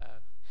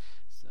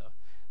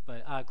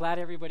Glad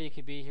everybody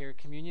could be here.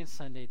 Communion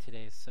Sunday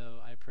today, so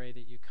I pray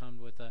that you come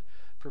with a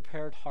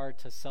prepared heart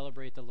to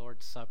celebrate the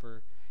Lord's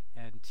Supper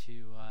and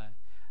to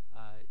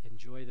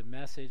enjoy the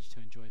message, to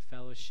enjoy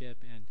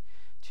fellowship, and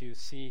to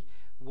see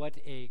what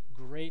a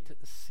great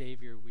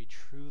Savior we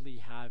truly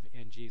have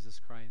in Jesus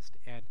Christ,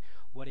 and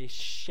what a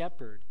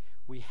shepherd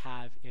we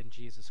have in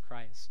Jesus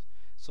Christ.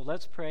 So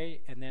let's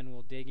pray, and then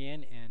we'll dig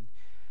in and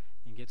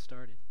get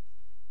started.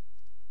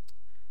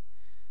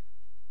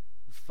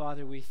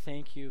 Father, we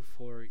thank you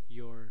for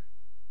your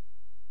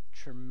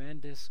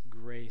tremendous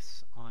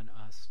grace on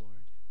us,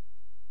 Lord.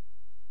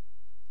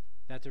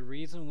 That the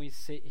reason we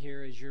sit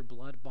here as your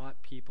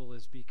blood-bought people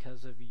is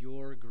because of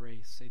your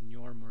grace and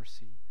your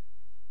mercy.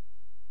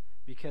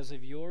 Because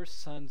of your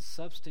Son's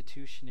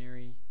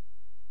substitutionary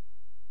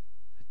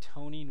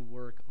atoning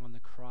work on the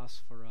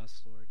cross for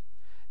us, Lord.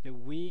 That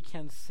we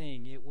can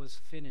sing, "It was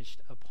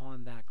finished"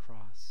 upon that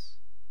cross.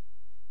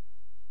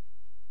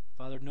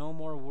 Father, no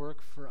more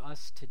work for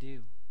us to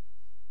do.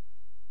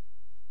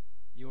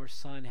 Your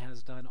Son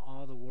has done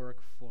all the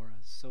work for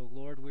us. So,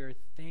 Lord, we are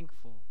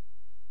thankful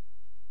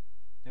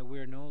that we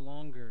are no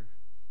longer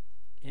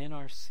in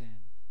our sin,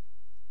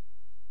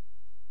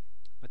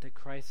 but that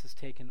Christ has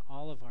taken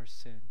all of our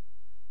sin,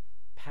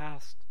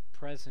 past,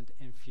 present,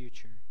 and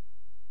future,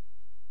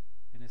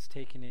 and has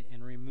taken it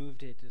and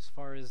removed it as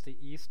far as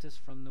the east is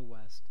from the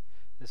west,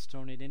 has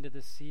thrown it into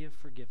the sea of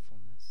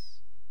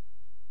forgetfulness.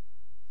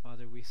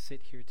 Father, we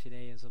sit here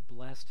today as a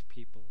blessed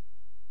people.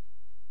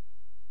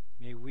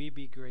 May we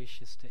be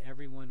gracious to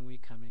everyone we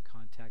come in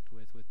contact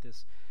with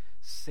this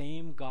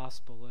same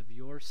gospel of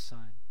your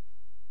Son.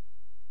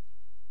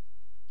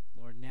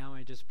 Lord, now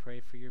I just pray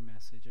for your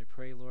message. I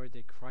pray, Lord,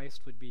 that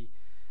Christ would be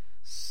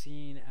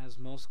seen as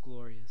most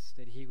glorious,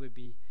 that he would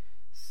be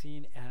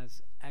seen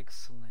as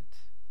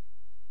excellent,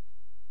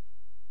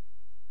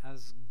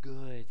 as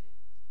good.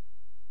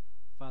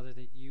 Father,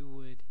 that you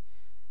would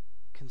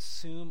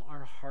consume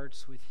our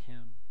hearts with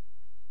him,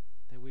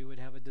 that we would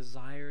have a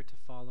desire to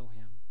follow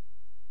him,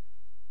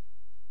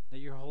 that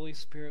your Holy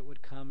Spirit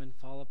would come and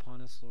fall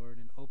upon us, Lord,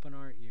 and open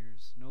our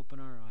ears and open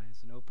our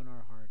eyes and open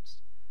our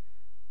hearts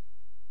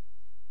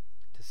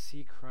to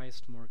see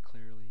Christ more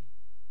clearly,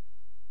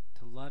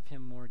 to love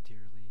him more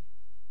dearly,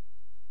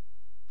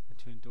 and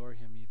to adore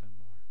him even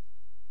more.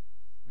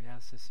 We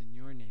ask this in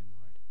your name,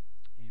 Lord.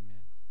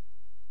 Amen.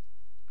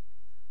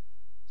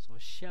 So a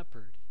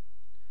shepherd.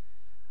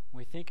 When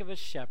we think of a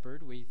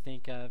shepherd, we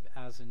think of,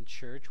 as in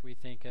church, we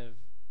think of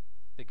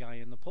the guy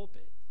in the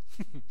pulpit.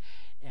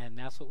 And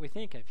that's what we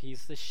think of.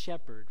 He's the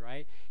shepherd,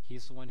 right?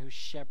 He's the one who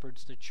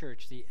shepherds the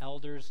church. The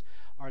elders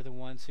are the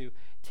ones who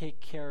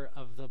take care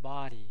of the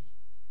body.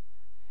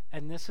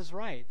 And this is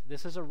right.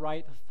 This is a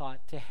right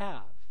thought to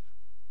have.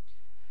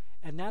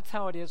 And that's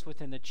how it is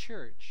within the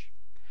church.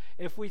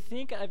 If we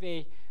think of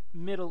a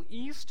Middle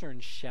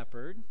Eastern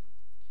shepherd,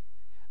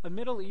 a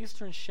Middle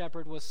Eastern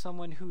shepherd was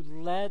someone who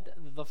led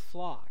the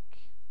flock.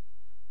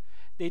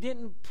 They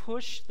didn't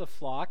push the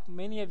flock.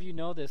 Many of you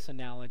know this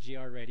analogy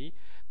already,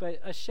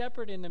 but a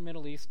shepherd in the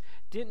Middle East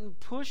didn't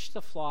push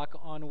the flock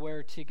on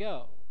where to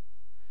go.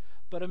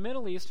 But a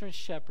Middle Eastern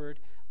shepherd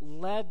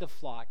led the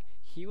flock.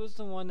 He was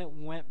the one that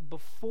went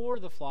before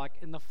the flock,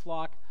 and the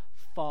flock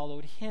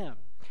followed him.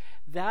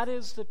 That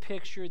is the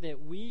picture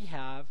that we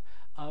have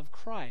of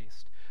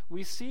Christ.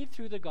 We see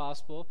through the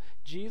gospel,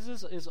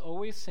 Jesus is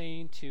always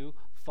saying to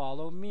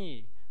follow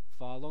me,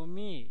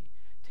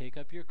 take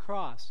up your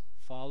cross,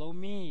 follow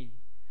me.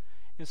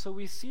 And so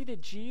we see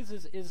that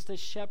Jesus is the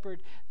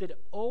shepherd that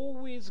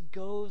always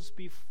goes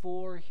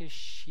before his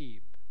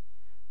sheep.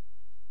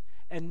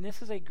 And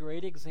this is a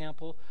great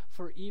example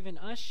for even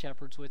us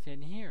shepherds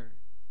within here,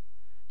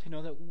 to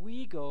know that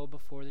we go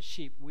before the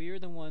sheep. We are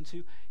the ones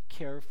who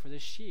care for the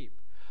sheep.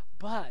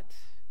 But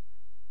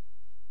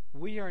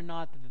we are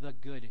not the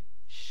good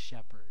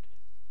shepherd.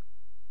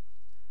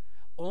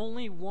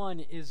 Only one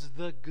is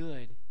the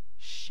good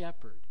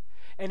shepherd.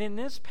 And in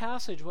this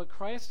passage, what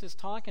Christ is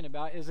talking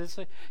about is it's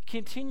a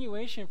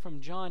continuation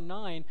from John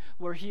 9,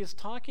 where he is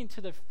talking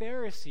to the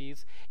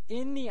Pharisees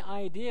in the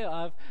idea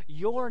of,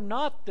 you're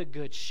not the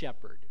good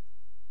shepherd,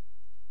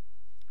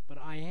 but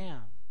I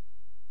am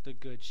the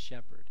good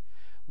shepherd.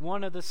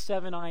 One of the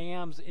 7 I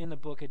ams in the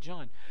book of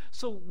John.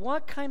 So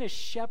what kind of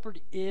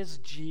shepherd is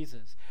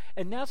Jesus?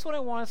 And that's what I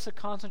want us to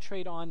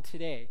concentrate on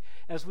today.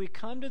 As we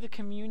come to the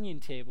communion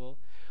table,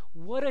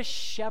 what a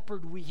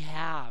shepherd we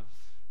have.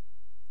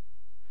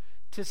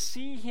 To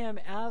see him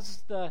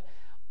as the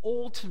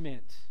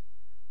ultimate,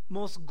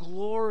 most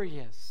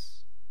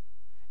glorious,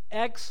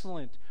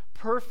 excellent,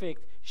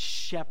 perfect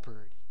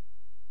shepherd.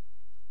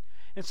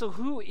 And so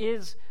who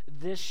is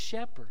this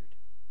shepherd?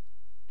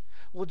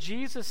 Well,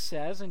 Jesus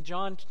says in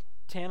John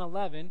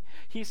 10:11,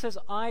 he says,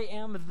 I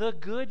am the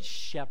good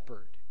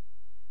shepherd.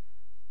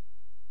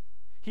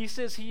 He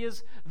says he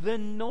is the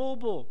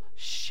noble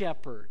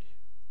shepherd,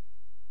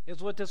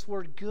 is what this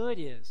word good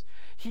is.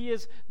 He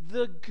is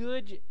the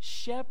good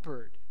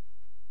shepherd.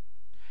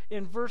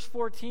 In verse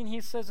 14,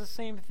 he says the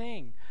same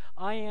thing.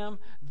 I am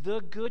the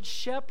good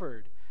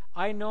shepherd.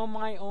 I know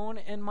my own,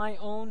 and my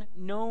own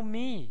know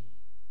me.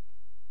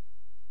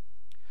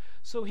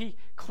 So he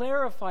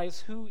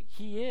clarifies who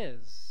he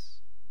is.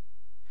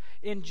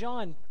 In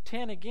John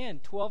 10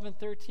 again, 12 and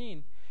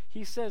 13,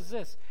 he says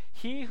this,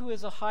 he who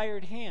is a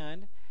hired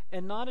hand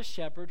and not a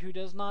shepherd, who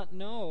does not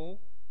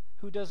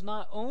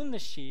own the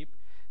sheep,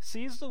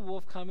 sees the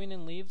wolf coming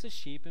and leaves the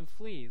sheep and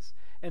flees,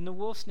 and the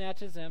wolf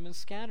snatches them and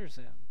scatters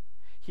them.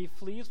 He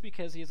flees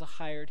because he is a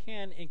hired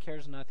hand and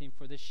cares nothing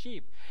for the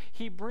sheep.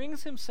 He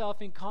brings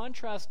himself in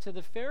contrast to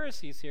the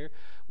Pharisees here,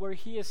 where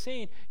he is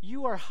saying,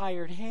 you are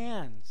hired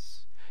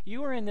hands.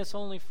 You are in this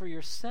only for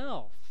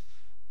yourself.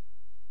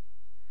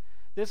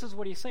 This is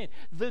what he's saying.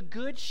 The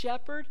good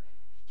shepherd,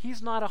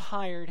 he's not a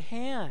hired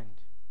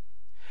hand.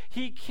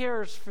 He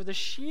cares for the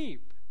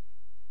sheep.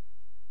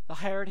 The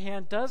hired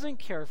hand doesn't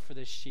care for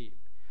the sheep.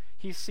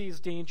 He sees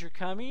danger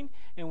coming,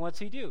 and what's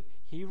he do?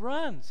 He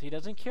runs. He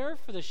doesn't care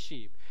for the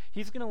sheep.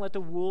 He's going to let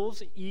the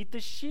wolves eat the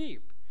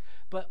sheep.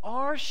 But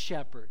our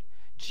shepherd,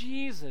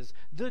 Jesus,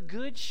 the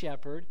good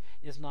shepherd,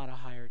 is not a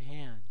hired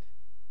hand.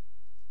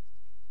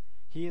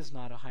 He is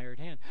not a hired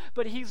hand.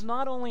 But he's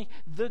not only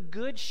the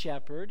good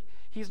shepherd,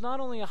 he's not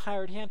only a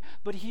hired hand,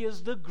 but he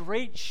is the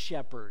great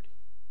shepherd.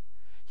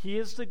 He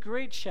is the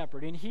great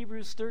shepherd. In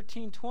Hebrews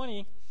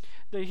 13:20,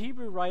 the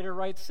Hebrew writer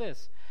writes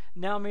this,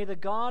 now may the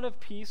God of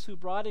peace, who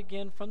brought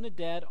again from the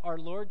dead our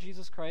Lord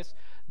Jesus Christ,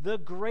 the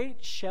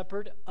great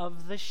shepherd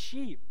of the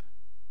sheep.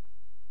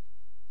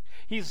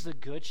 He's the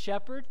good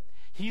shepherd.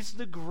 He's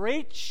the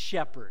great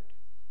shepherd.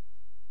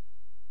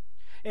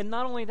 And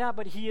not only that,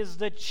 but he is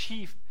the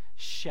chief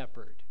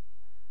shepherd.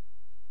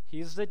 He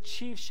is the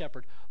chief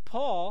shepherd.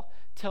 Paul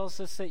tells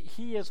us that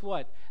he is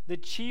what? The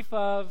chief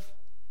of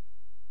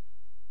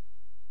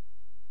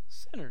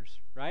sinners,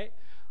 right?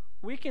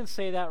 We can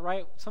say that,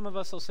 right? Some of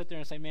us will sit there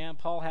and say, man,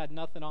 Paul had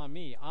nothing on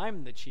me.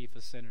 I'm the chief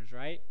of sinners,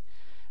 right?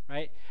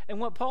 Right? And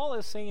what Paul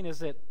is saying is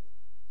that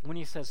when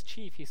he says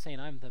chief, he's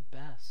saying, I'm the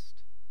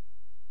best.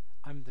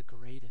 I'm the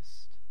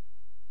greatest.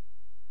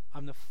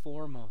 I'm the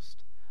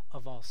foremost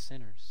of all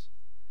sinners,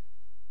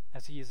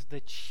 as he is the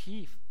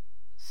chief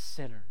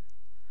sinner.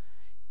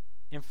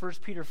 In 1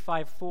 Peter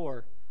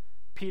 5:4,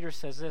 Peter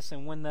says this,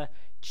 and when the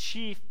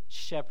chief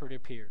shepherd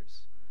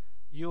appears,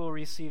 you will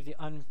receive the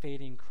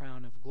unfading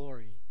crown of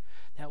glory.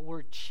 That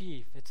word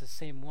chief, it's the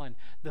same one.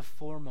 The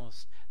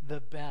foremost, the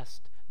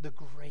best, the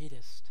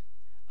greatest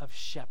of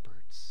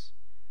shepherds.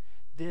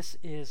 This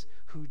is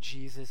who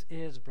Jesus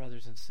is,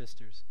 brothers and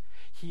sisters.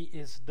 He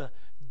is the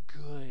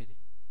good.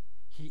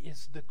 He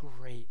is the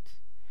great.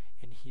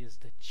 And he is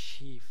the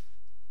chief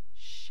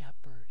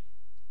shepherd.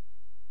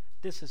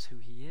 This is who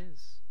he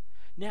is.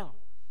 Now,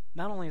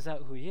 not only is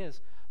that who he is,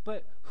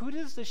 but who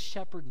does the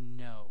shepherd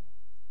know?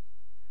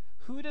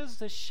 Who does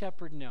the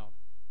shepherd know?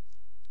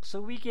 So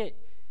we get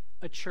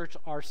a church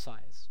our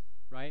size,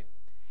 right?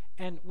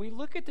 And we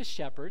look at the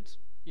shepherds,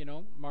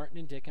 Martin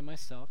and Dick and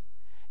myself,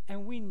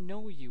 and we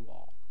know you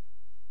all.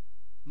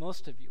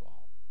 Most of you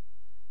all.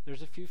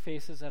 There's a few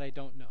faces that I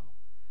don't know.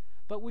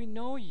 But we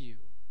know you.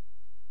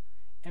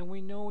 And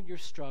we know your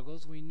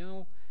struggles. We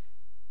know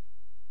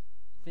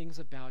things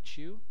about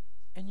you.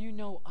 And you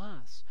know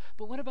us.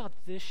 But what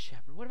about this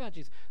shepherd? What about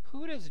Jesus?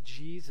 Who does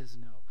Jesus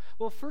know?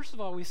 Well, first of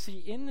all, we see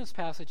in this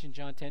passage in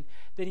John 10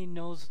 that he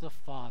knows the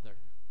Father.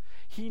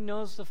 He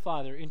knows the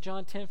Father. In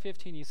John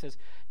 10:15, he says,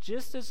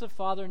 just as the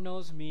Father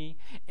knows me,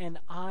 and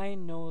I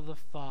know the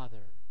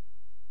Father.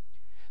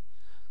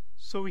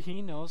 So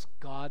he knows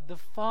God the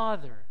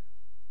Father.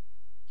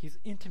 He's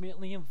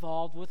intimately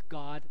involved with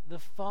God the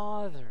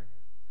Father.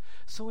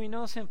 So he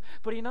knows him.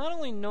 But he not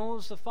only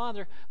knows the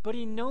Father, but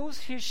he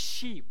knows his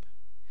sheep.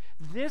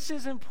 This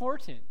is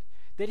important,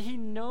 that he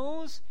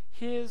knows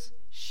his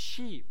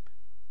sheep.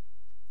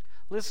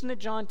 Listen to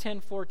John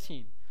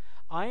 10:14.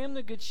 I am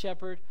the good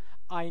shepherd.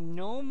 I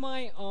know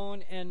my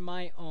own, and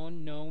my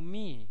own know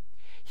me.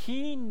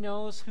 He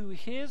knows who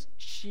his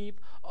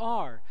sheep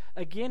are.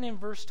 Again, in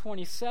verse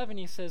 27,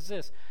 he says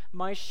this,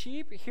 my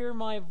sheep hear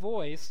my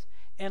voice,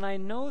 and I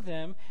know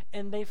them,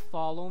 and they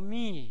follow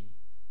me.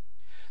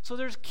 So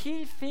there's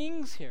key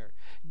things here.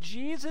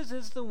 Jesus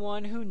is the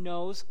one who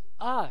knows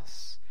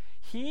us.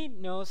 He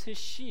knows his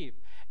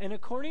sheep. And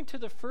according to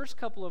the first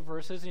couple of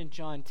verses in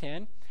John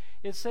 10,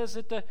 it says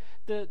that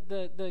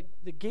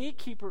the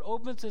gatekeeper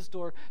opens his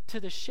door to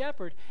the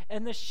shepherd,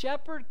 and the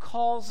shepherd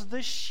calls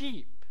the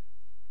sheep,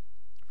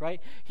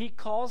 right? He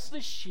calls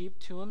the sheep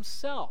to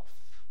himself.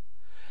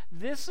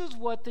 This is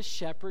what the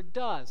shepherd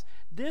does.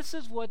 This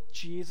is what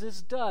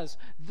Jesus does.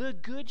 The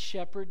good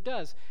shepherd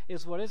does.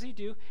 Is what does he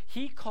do?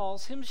 He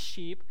calls his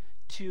sheep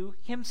to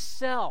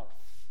himself.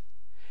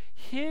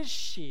 His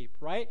sheep,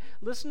 right?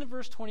 Listen to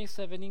verse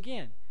 27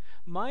 again.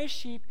 My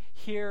sheep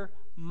hear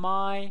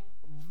my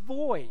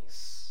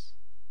voice,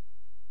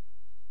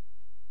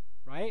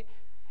 right?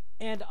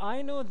 And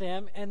I know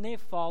them, and they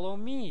follow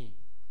me.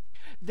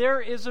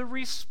 There is a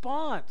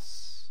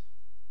response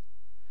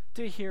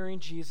to hearing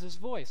Jesus'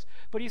 voice.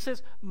 But he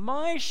says,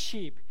 my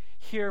sheep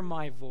hear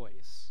my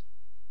voice.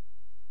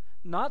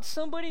 Not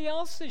somebody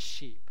else's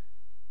sheep,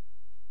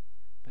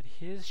 but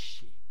his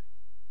sheep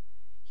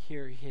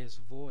hear his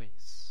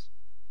voice.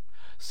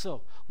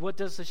 So, what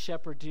does the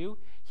shepherd do?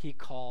 He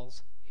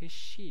calls his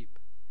sheep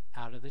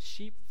out of the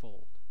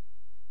sheepfold.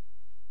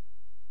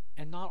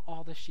 And not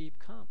all the sheep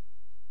come,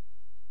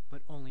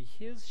 but only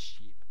his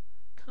sheep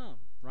come,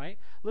 right?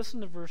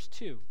 Listen to verse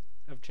 2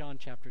 of John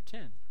chapter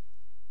 10.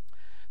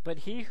 But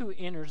he who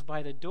enters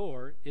by the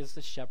door is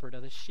the shepherd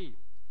of the sheep.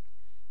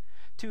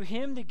 To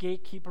him the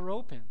gatekeeper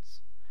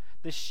opens.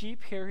 The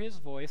sheep hear his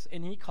voice,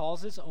 and he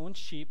calls his own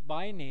sheep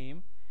by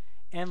name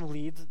and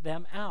leads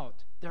them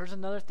out. There's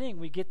another thing.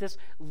 We get this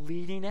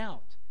leading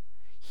out.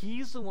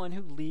 He's the one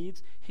who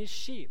leads his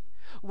sheep.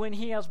 When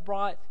he has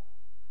brought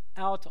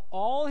out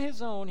all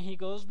his own, he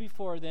goes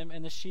before them,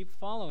 and the sheep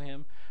follow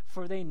him,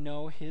 for they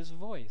know his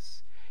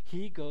voice.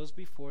 He goes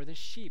before the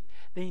sheep.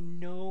 They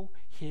know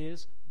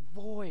his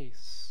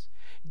voice.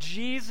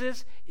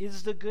 Jesus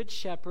is the good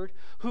shepherd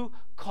who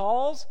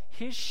calls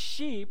his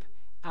sheep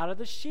out of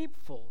the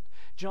sheepfold.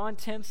 John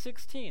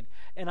 10:16.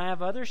 And I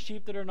have other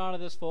sheep that are not of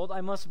this fold.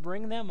 I must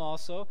bring them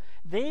also.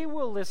 They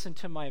will listen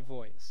to my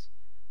voice.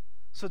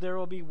 So there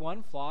will be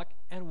one flock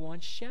and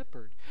one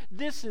shepherd.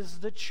 This is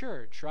the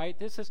church, right?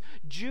 This is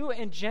Jew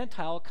and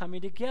Gentile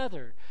coming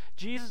together.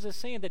 Jesus is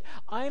saying that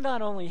I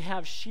not only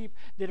have sheep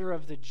that are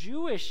of the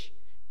Jewish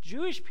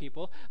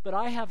people, but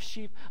I have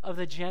sheep of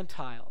the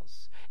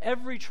Gentiles.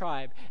 Every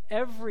tribe,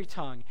 every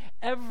tongue,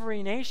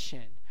 every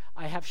nation,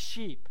 I have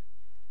sheep.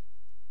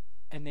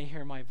 And they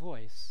hear my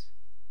voice,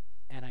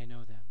 and I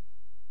know them.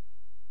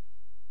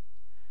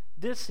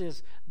 This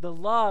is the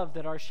love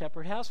that our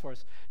shepherd has for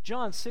us.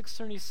 John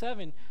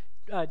 6:37,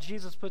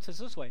 Jesus puts it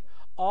this way: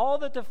 all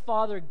that the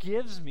Father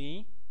gives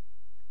me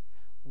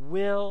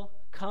will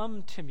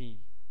come to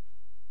me,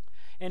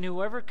 and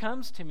whoever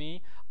comes to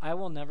me, I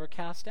will never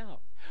cast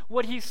out.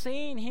 What he's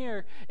saying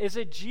here is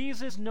that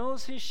Jesus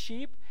knows his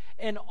sheep,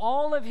 and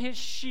all of his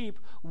sheep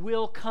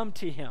will come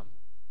to him.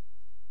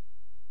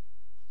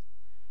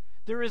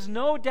 There is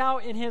no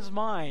doubt in his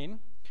mind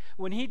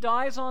when he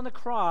dies on the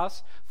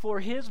cross for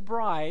his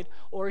bride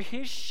or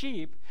his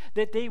sheep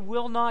that they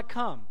will not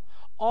come.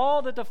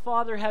 All that the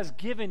Father has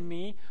given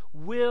me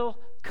will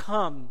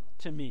come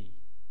to me.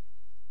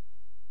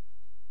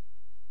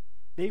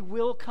 They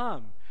will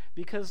come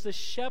because the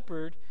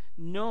shepherd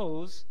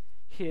knows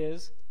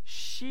his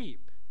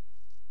sheep.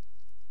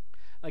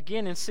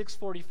 Again, in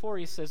 6:44,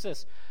 he says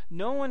this: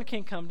 no one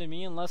can come to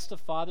me unless the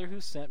Father who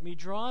sent me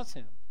draws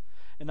him,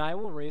 and I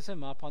will raise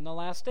him up on the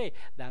last day.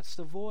 That's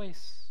the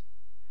voice.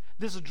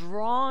 This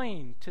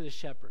drawing to the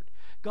shepherd.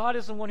 God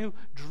is the one who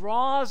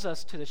draws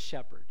us to the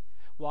shepherd.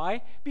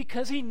 Why?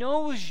 Because he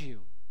knows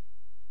you.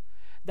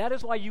 That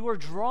is why you are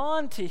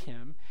drawn to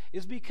him,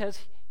 is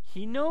because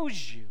he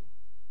knows you.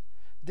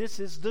 This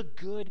is the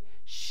good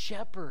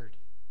shepherd.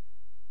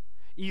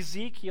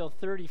 Ezekiel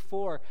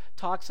 34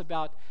 talks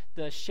about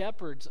the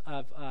shepherds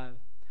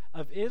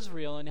of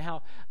Israel and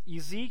how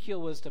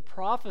Ezekiel was to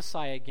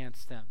prophesy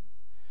against them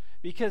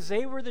because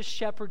they were the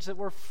shepherds that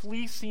were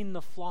fleecing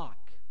the flock.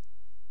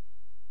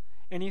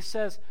 And he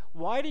says,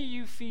 why do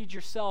you feed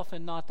yourself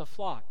and not the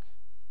flock?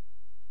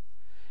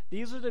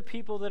 These are the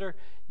people that are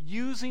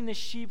using the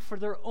sheep for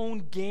their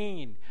own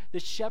gain. The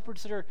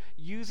shepherds that are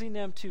using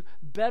them to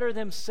better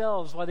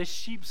themselves while the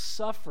sheep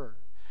suffer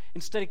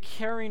instead of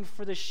caring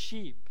for the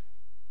sheep.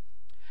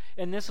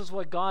 And this is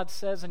what God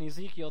says in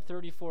Ezekiel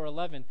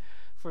 34:11.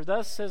 For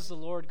thus says the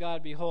Lord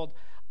God, behold,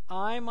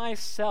 I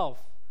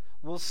myself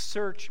will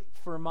search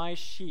for my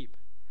sheep,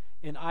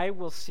 and I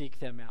will seek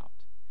them out.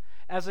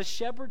 As a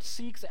shepherd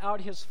seeks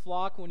out his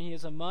flock when he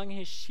is among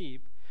his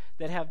sheep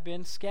that have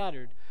been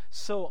scattered,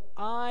 so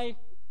I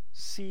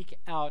seek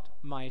out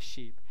my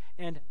sheep,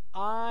 and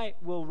I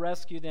will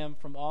rescue them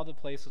from all the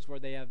places where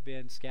they have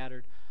been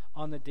scattered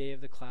on the day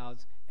of the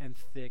clouds and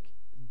thick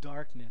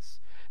darkness.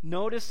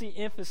 Notice the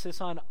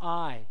emphasis on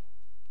I.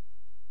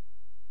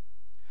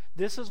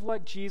 This is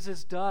what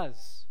Jesus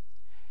does.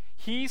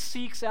 He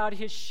seeks out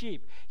his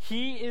sheep.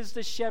 He is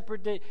the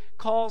shepherd that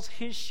calls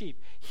his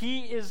sheep.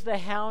 He is the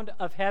hound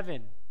of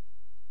heaven.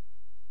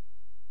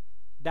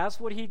 That's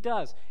what he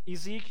does.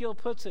 Ezekiel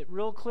puts it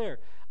real clear.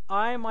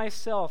 I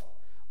myself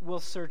will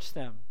search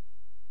them.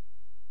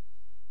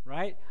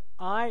 Right?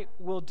 I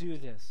will do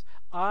this.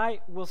 I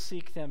will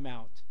seek them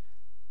out.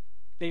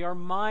 They are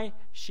my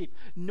sheep.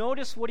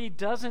 Notice what he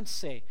doesn't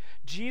say.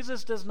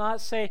 Jesus does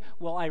not say,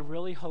 well, I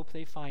really hope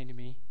they find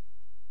me.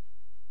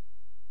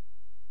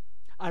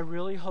 I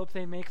really hope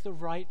they make the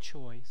right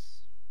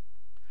choice.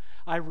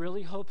 I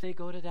really hope they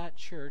go to that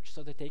church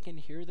so that they can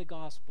hear the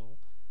gospel.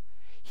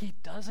 He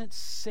doesn't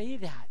say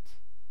that.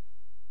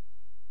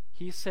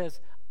 He says,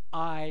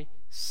 I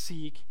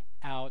seek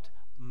out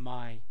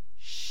my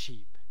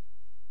sheep.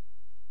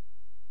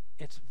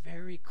 It's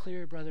very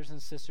clear, brothers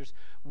and sisters.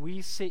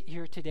 We sit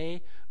here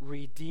today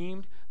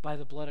redeemed by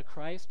the blood of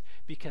Christ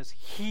because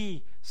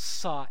he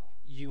sought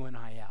you and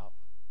I out.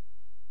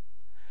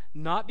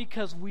 Not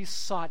because we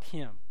sought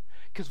him,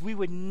 because we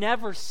would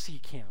never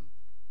seek him.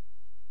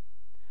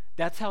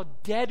 That's how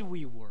dead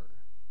we were.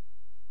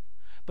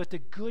 But the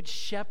good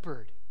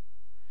shepherd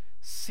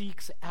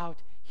seeks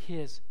out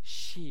his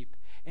sheep,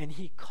 and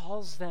he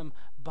calls them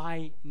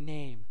by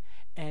name,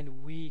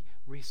 and we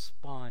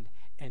respond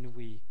and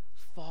we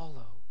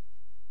follow.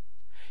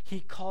 He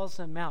calls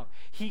them out.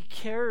 He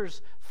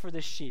cares for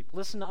the sheep.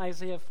 Listen to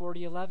Isaiah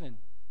 40:11.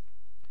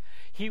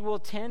 He will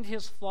tend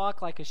his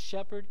flock like a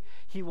shepherd.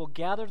 He will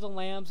gather the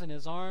lambs in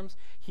his arms.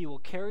 He will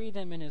carry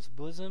them in his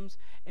bosoms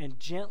and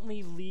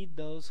gently lead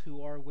those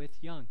who are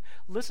with young.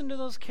 Listen to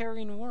those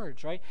carrying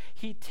words, right?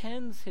 He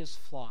tends his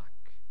flock.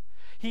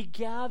 He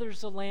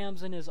gathers the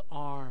lambs in his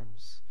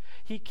arms.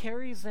 He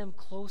carries them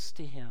close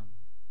to him.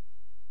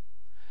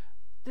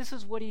 This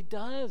is what he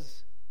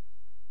does.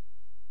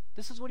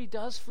 This is what he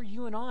does for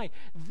you and I.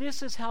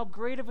 This is how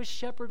great of a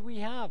shepherd we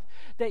have,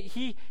 that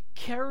he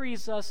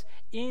carries us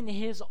in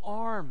his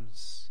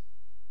arms.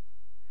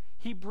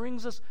 He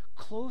brings us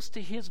close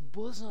to his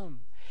bosom.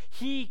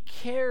 He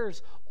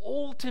cares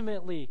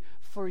ultimately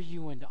for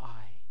you and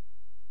I.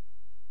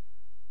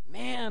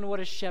 Man, what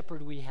a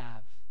shepherd we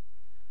have.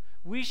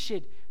 We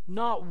should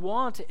not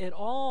want at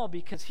all,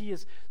 because he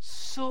is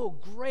so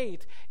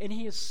great and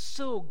he is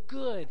so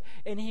good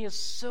and he is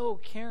so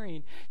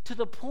caring, to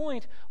the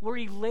point where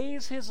he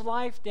lays his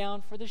life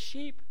down for the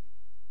sheep.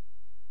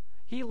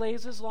 He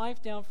lays his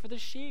life down for the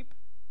sheep.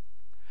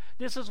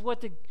 This is what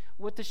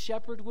the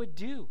shepherd would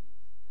do.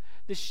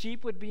 The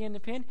sheep would be in the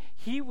pen.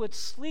 He would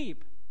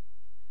sleep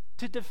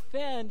to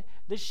defend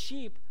the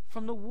sheep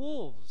from the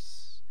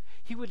wolves.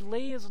 He would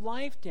lay his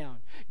life down.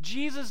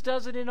 Jesus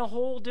does it in a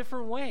whole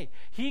different way.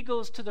 He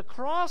goes to the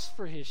cross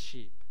for his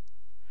sheep.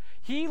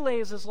 He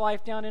lays his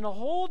life down in a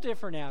whole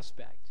different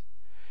aspect.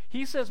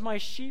 He says, my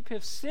sheep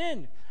have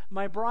sinned.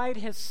 My bride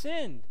has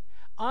sinned.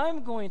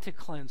 I'm going to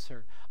cleanse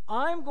her.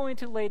 I'm going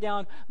to lay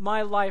down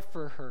my life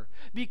for her,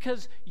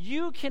 because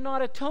you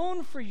cannot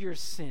atone for your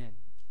sin.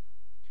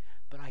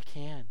 But I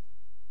can.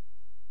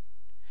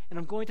 And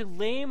I'm going to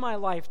lay my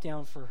life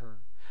down for her.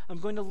 I'm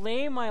going to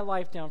lay my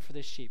life down for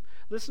the sheep.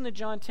 Listen to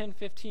John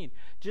 10:15.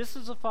 Just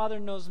as the Father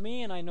knows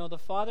me, and I know the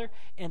Father,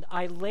 and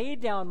I lay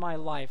down my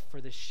life for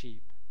the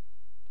sheep.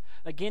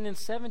 Again in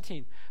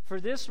 17,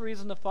 for this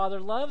reason the Father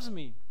loves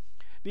me,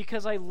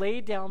 because I lay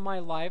down my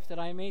life that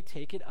I may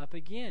take it up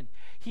again.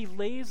 He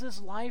lays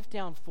his life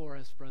down for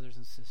us, brothers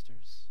and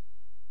sisters.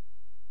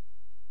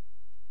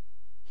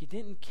 He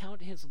didn't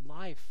count his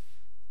life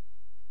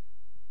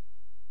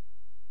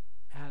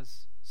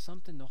as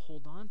something to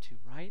hold on to,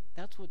 right?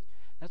 That's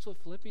what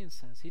Philippians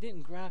says. He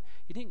didn't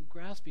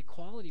grasp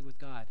equality with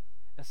God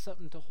as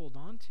something to hold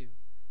on to,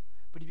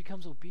 but he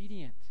becomes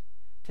obedient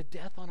to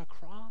death on a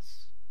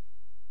cross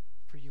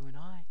for you and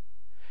I.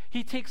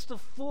 He takes the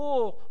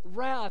full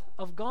wrath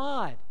of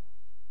God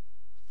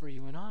for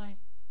you and I.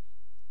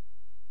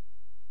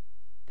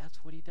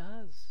 That's what he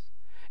does.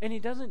 And he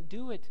doesn't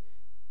do it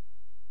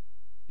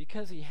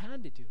because he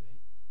had to do it.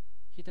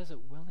 He does it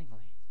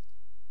willingly.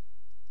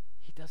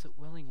 He does it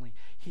willingly.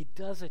 He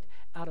does it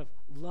out of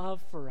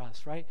love for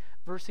us, right?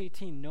 Verse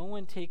 18, no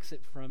one takes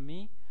it from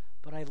me,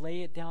 but I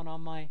lay it down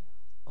on my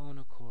own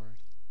accord.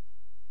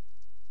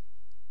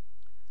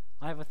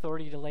 I have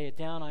authority to lay it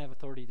down. I have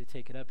authority to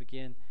take it up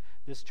again.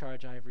 This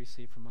charge I have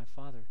received from my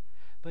Father.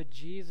 But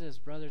Jesus,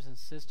 brothers and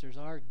sisters,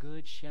 our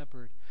good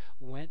shepherd,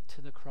 went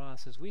to the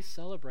cross. As we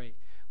celebrate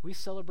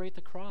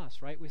the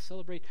cross, right? We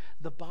celebrate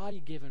the body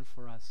given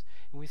for us,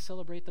 and we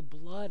celebrate the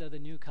blood of the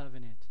new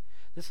covenant.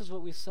 This is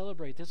what we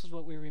celebrate. This is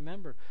what we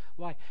remember.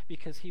 Why?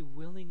 Because he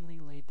willingly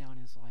laid down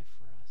his life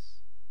for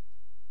us.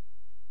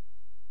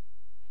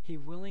 He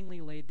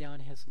willingly laid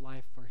down his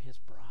life for his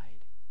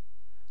bride,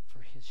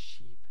 for his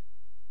sheep.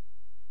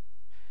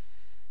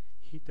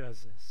 He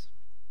does this.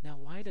 Now,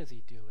 why does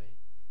he do it?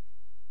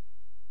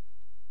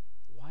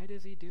 Why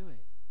does he do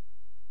it?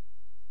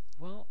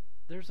 Well,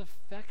 there's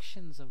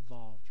affections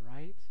involved,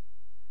 right?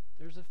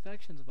 There's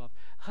affections involved.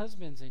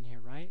 Husbands in here,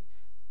 right?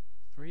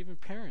 Or even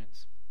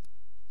parents.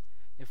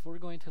 If we're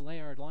going to lay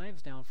our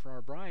lives down for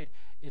our bride,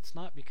 it's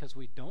not because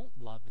we don't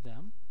love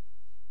them.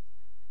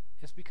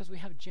 It's because we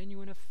have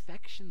genuine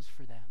affections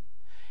for them.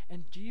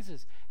 And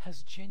Jesus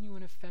has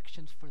genuine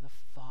affections for the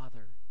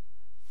Father,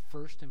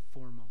 first and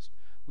foremost.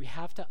 We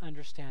have to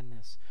understand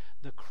this.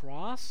 The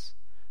cross,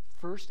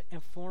 first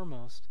and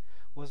foremost,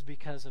 was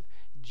because of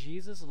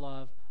Jesus'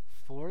 love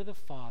for the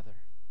Father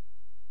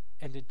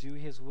and to do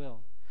his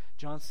will.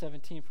 John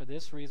 17, for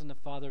this reason the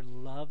Father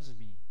loves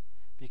me,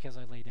 because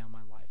I lay down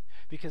my life.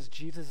 Because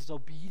Jesus is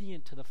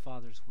obedient to the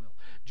Father's will.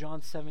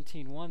 John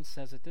 17:1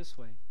 says it this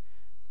way.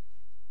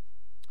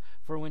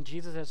 For when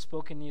Jesus had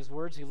spoken these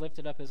words, he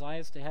lifted up his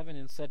eyes to heaven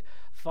and said,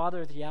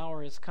 Father, the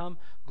hour is come.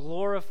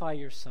 Glorify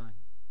your Son,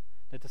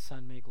 that the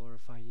Son may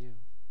glorify you.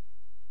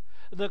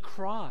 The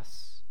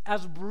cross,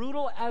 as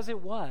brutal as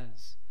it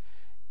was,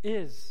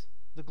 is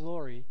the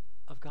glory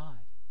of God.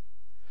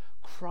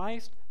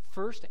 Christ,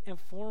 first and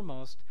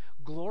foremost,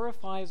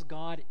 glorifies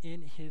God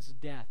in his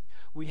death.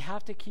 We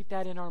have to keep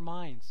that in our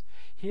minds.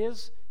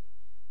 His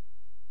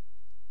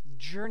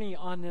journey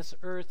on this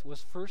earth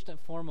was first and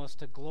foremost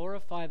to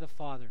glorify the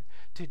Father,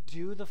 to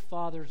do the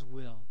Father's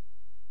will,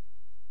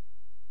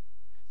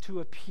 to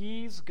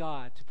appease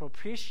God, to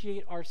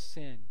propitiate our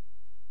sin.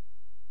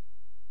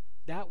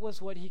 That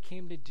was what he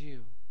came to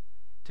do,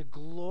 to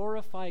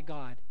glorify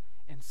God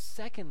and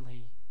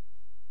secondly,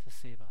 to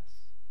save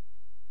us.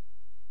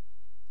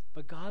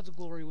 But God's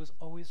glory was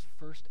always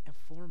first and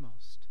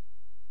foremost,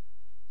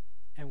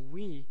 and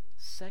we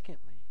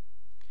secondly.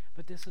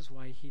 But this is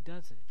why he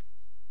does it.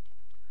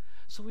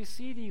 So we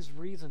see these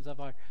reasons of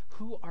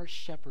who our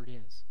shepherd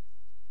is.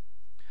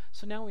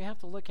 So now we have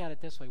to look at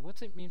it this way.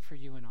 What's it mean for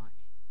you and I?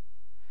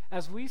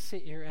 As we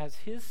sit here as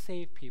his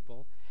saved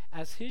people,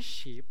 as his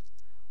sheep,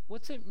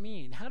 what's it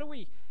mean? How do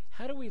we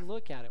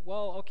look at it?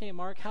 Well, okay,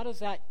 Mark, how does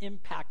that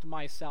impact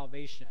my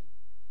salvation?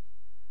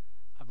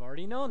 I've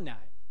already known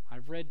that.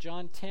 I've read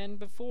John 10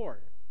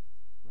 before,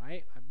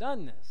 right? I've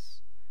done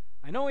this.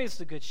 I know he's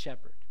the good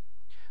shepherd.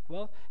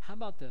 Well, how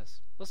about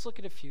this? Let's look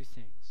at a few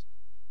things.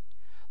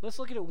 Let's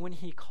look at it when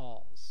he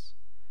calls.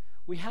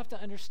 We have to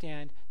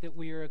understand that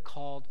we are a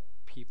called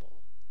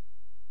people,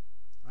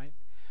 right?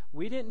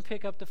 We didn't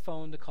pick up the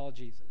phone to call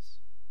Jesus.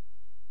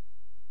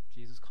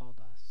 Jesus called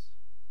us.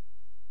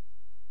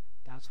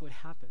 That's what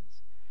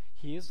happens.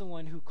 He is the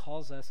one who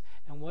calls us,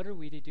 and what are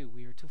we to do?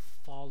 We are to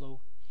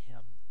follow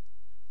him.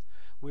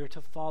 We are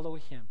to follow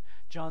him.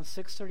 John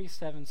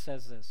 6:37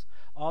 says this,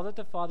 "All that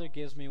the Father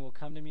gives me will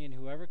come to me, and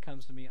whoever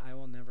comes to me I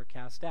will never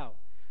cast out."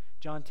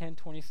 John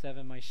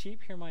 10:27, "My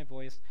sheep hear my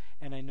voice,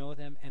 and I know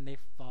them, and they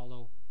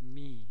follow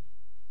me."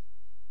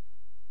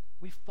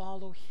 We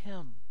follow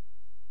him.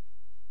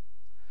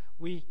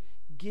 We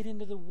get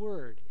into the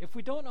Word. If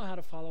we don't know how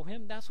to follow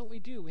him, that's what we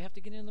do. We have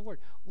to get into the Word.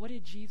 What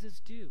did Jesus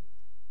do?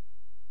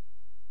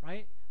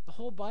 Right? The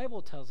whole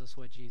Bible tells us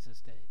what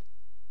Jesus did.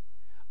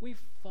 We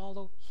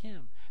follow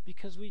him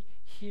because we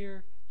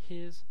hear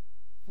his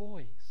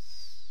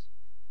voice.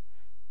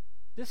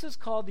 This is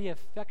called the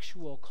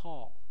effectual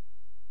call.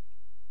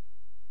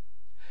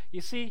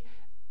 You see,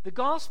 the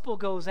gospel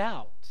goes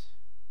out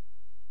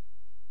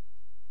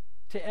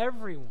to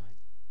everyone,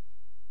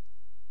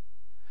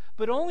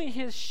 but only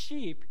his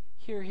sheep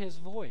hear his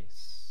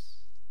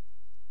voice.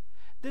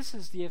 This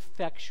is the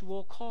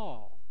effectual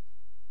call.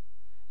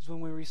 It's when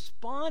we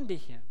respond to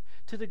him,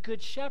 to the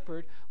good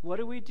shepherd. What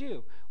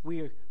do?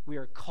 We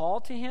are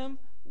called to him,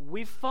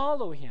 we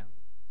follow him.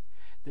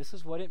 This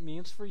is what it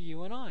means for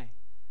you and I,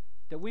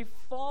 that we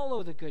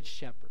follow the good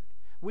shepherd.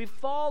 We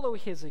follow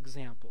his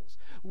examples.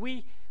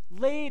 We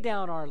lay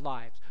down our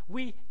lives.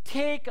 We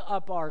take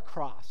up our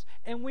cross,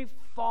 and we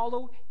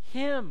follow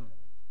him.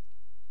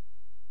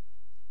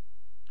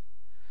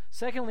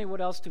 Secondly,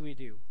 what else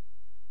do?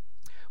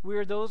 We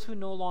are those who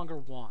no longer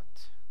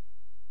want.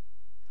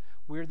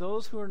 We are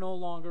those who are no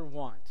longer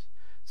want.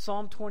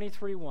 Psalm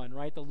 23:1,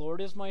 right? "The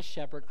Lord is my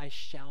shepherd, I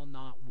shall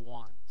not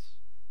want."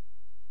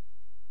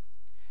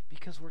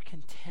 Because we're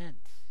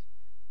content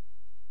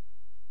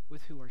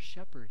with who our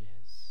shepherd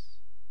is.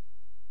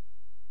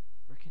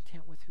 We're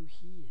content with who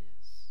he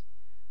is.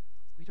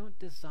 We don't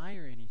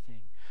desire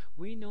anything.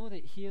 We know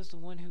that he is the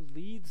one who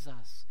leads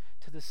us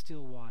to the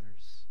still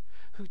waters,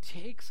 who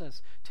takes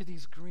us to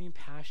these green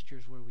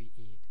pastures where we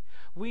eat.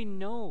 We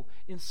know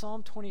in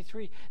Psalm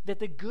 23 that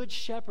the good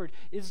shepherd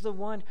is the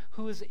one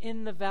who is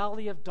in the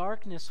valley of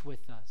darkness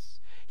with us.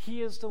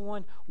 He is the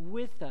one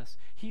with us.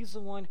 He's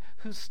the one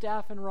whose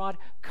staff and rod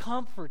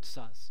comforts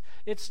us.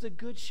 It's the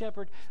good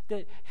shepherd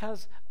that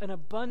has an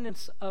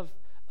abundance of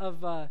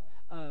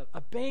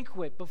a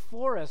banquet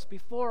before us,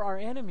 before our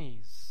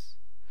enemies.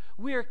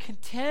 We are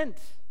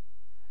content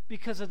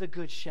because of the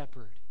good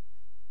shepherd,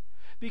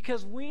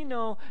 because we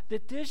know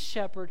that this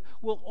shepherd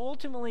will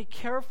ultimately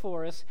care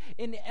for us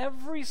in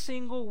every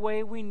single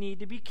way we need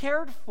to be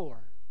cared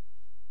for.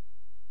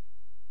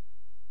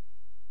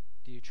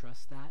 Do you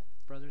trust that,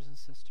 brothers and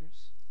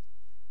sisters?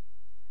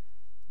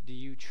 Do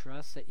you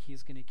trust that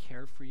he's going to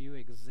care for you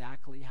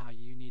exactly how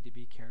you need to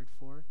be cared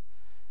for?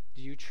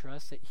 Do you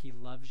trust that he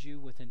loves you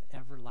with an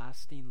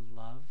everlasting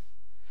love?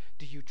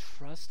 Do you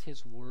trust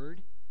his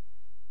word?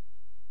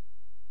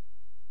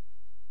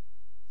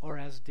 Or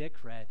as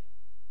Dick read,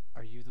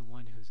 are you the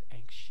one who's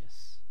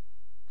anxious?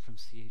 From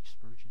C.H.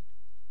 Spurgeon.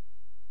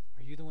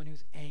 Are you the one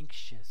who's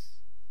anxious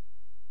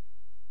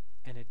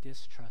and a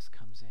distrust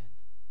comes in?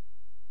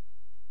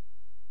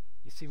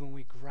 You see, when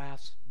we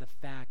grasp the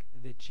fact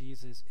that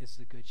Jesus is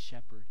the good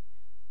shepherd,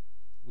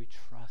 we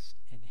trust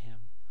in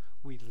him.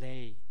 We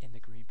lay in the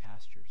green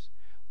pastures.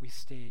 We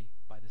stay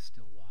by the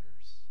still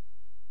waters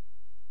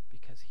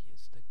because he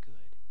is the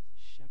good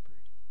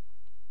shepherd.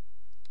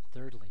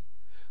 Thirdly,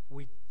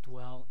 we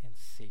dwell in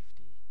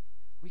safety.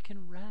 We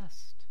can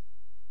rest.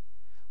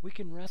 We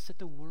can rest that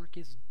the work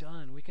is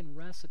done. We can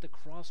rest that the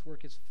cross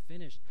work is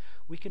finished.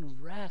 We can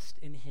rest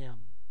in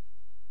him.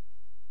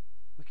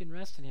 We can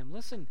rest in him.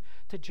 Listen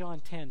to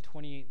John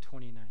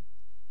 10:28-29.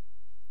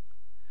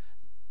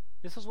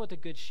 This is what the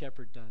good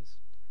shepherd does.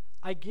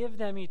 I give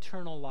them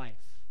eternal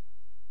life.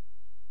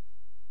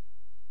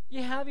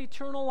 You have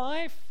eternal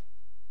life.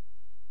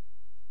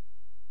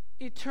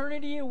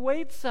 Eternity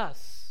awaits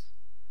us.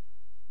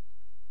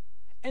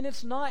 And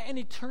it's not an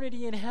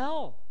eternity in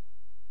hell.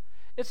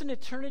 It's an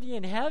eternity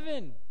in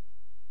heaven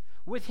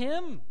with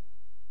him,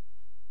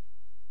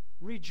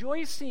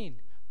 rejoicing,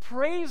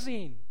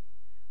 praising.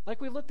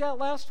 Like we looked at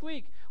last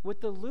week,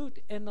 with the lute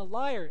and the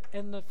lyre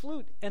and the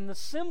flute and the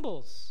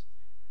cymbals,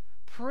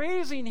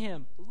 praising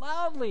him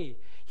loudly.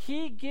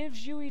 He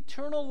gives you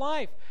eternal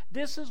life.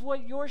 This is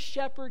what your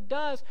shepherd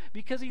does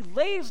because he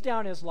lays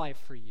down his life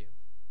for you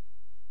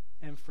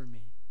and for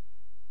me.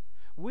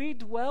 We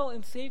dwell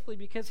in safely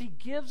because he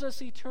gives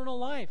us eternal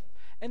life.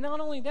 And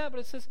not only that, but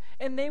it says,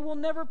 and they will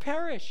never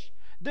perish.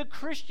 The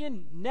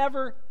Christian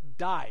never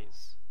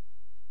dies.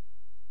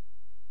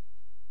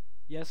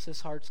 Yes,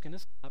 his heart's going to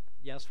stop.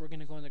 Yes, we're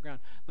going to go on the ground.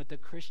 But the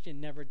Christian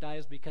never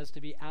dies because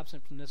to be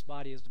absent from this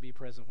body is to be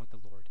present with the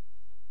Lord.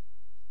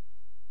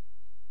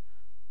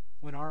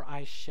 When our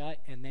eyes shut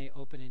and they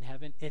open in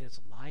heaven, it is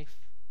life.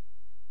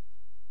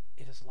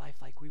 It is life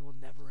like we will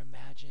never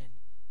imagine.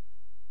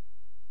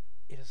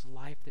 It is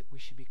life that we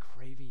should be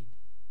craving,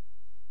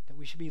 that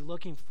we should be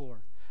looking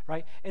for,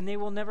 right? And they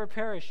will never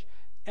perish,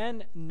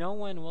 and no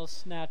one will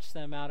snatch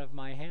them out of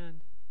my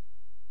hand.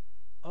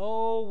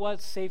 Oh,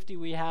 what safety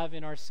we have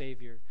in our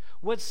Savior.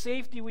 What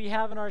safety we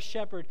have in our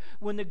shepherd.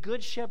 When the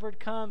good shepherd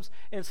comes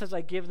and says,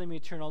 I give them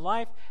eternal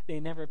life, they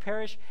never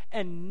perish,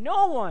 and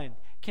no one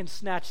can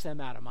snatch them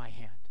out of my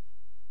hand.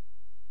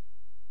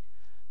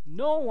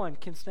 No one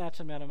can snatch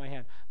them out of my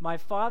hand. My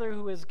Father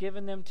who has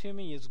given them to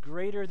me is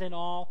greater than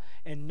all,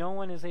 and no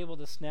one is able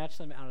to snatch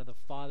them out of the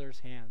Father's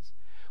hands.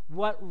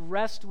 What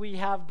rest we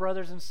have,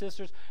 brothers and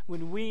sisters,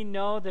 when we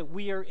know that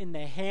we are in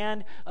the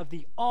hand of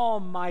the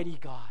Almighty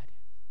God.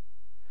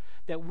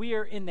 That we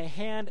are in the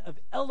hand of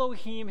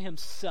Elohim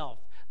himself,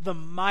 the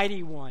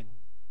Mighty One.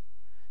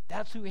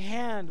 That's whose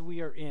hand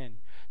we are in.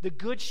 The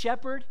Good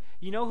Shepherd,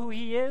 you know who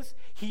he is?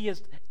 He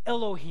is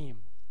Elohim.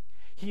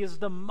 He is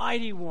the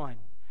Mighty One,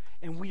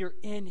 and we are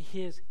in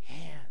his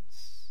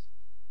hands.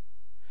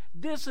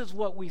 This is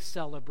what we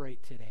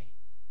celebrate today.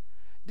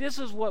 This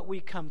is what we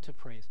come to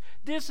praise.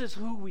 This is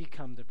who we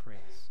come to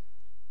praise.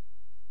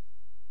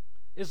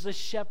 Is the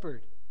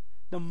shepherd,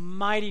 the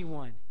Mighty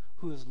One,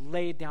 who has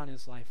laid down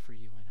his life for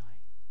you and I.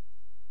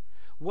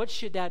 What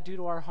should that do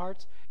to our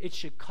hearts? It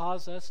should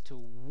cause us to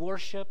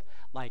worship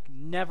like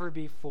never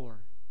before.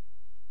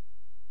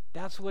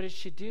 That's what it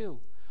should do.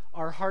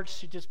 Our hearts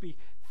should just be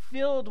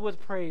filled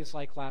with praise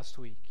like last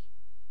week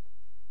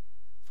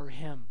for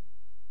him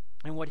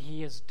and what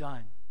he has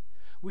done.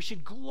 We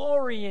should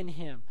glory in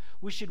him.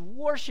 We should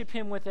worship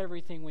him with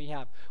everything we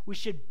have. We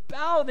should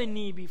bow the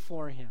knee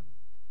before him.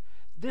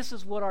 This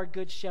is what our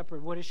good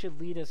shepherd, what it should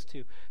lead us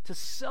to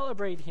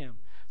celebrate him.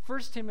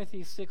 1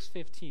 Timothy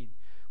 6:15,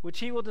 which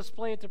he will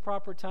display at the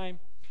proper time.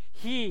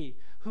 He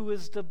who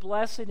is the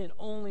blessed and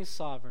only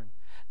sovereign,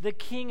 the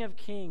King of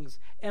kings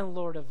and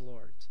Lord of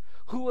lords,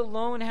 who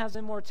alone has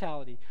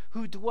immortality,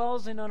 who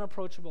dwells in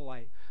unapproachable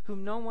light,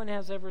 whom no one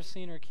has ever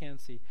seen or can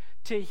see.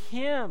 To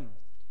him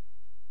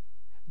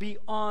be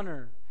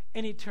honor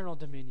and eternal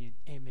dominion.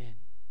 Amen.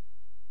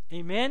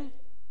 Amen.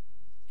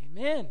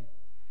 Amen.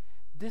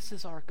 This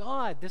is our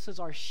God. This is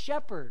our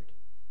shepherd.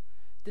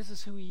 This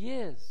is who he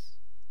is.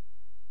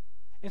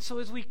 And so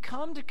as we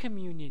come to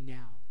communion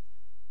now,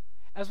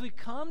 as we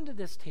come to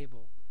this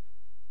table,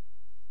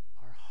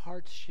 our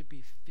hearts should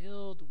be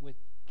filled with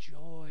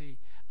joy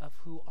of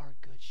who our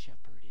good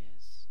shepherd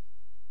is.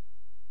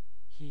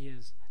 He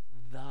is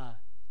the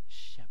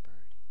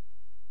shepherd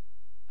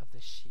of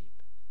the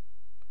sheep.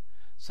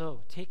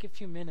 So take a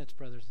few minutes,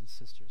 brothers and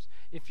sisters.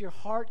 If your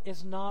heart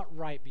is not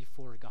right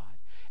before God,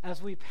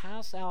 as we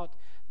pass out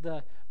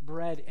the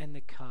bread and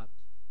the cup,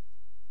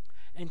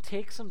 and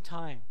take some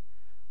time,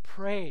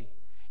 pray.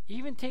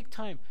 Even take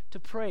time to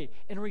pray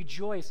and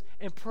rejoice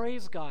and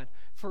praise God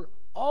for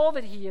all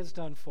that he has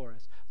done for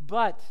us.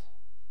 But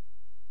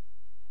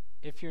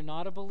if you're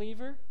not a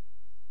believer,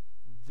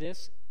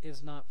 this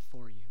is not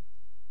for you.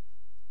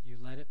 You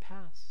let it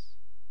pass.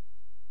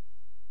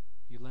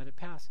 You let it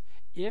pass.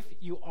 If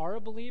you are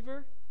a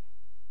believer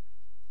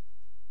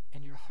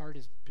and your heart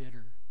is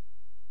bitter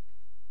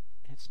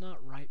and it's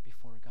not right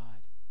before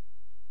God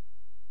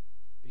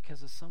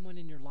because of someone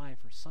in your life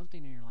or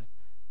something in your life,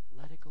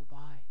 let it go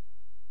by.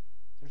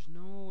 There's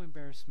no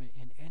embarrassment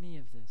in any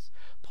of this.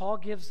 Paul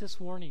gives this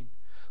warning.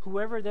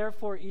 Whoever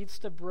therefore eats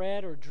the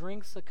bread or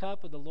drinks the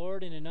cup of the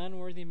Lord in an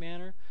unworthy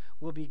manner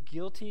will be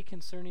guilty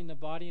concerning the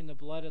body and the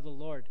blood of the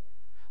Lord.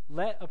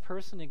 Let a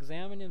person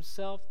examine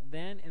himself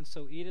then, and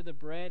so eat of the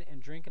bread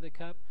and drink of the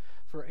cup.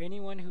 For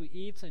anyone who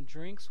eats and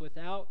drinks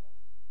without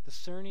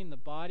discerning the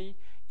body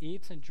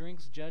eats and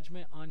drinks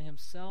judgment on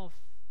himself.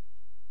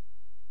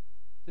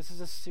 This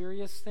is a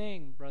serious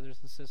thing, brothers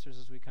and sisters,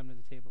 as we come to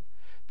the table.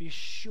 Be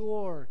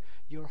sure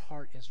your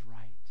heart is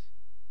right.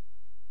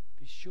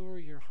 Be sure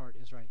your heart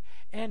is right.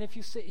 And if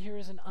you sit here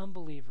as an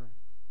unbeliever,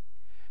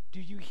 do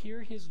you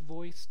hear his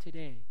voice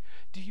today?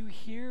 Do you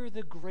hear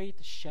the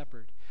great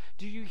shepherd?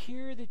 Do you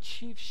hear the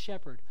chief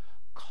shepherd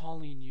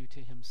calling you to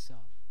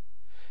himself?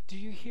 Do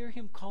you hear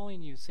him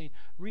calling you, saying,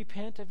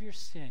 repent of your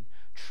sin,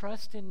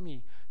 trust in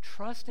me,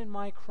 trust in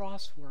my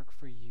cross work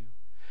for you,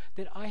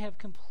 that I have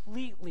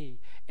completely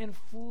and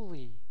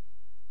fully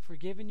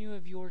forgiven you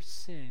of your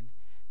sin.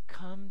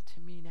 Come to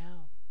me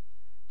now.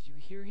 Do you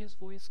hear his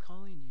voice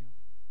calling you?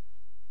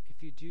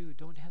 If you do,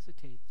 don't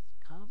hesitate.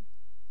 Come.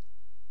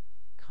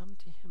 come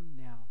to him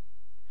now.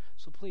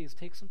 So please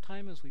take some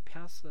time as we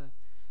pass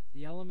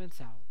the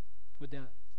elements out. Would that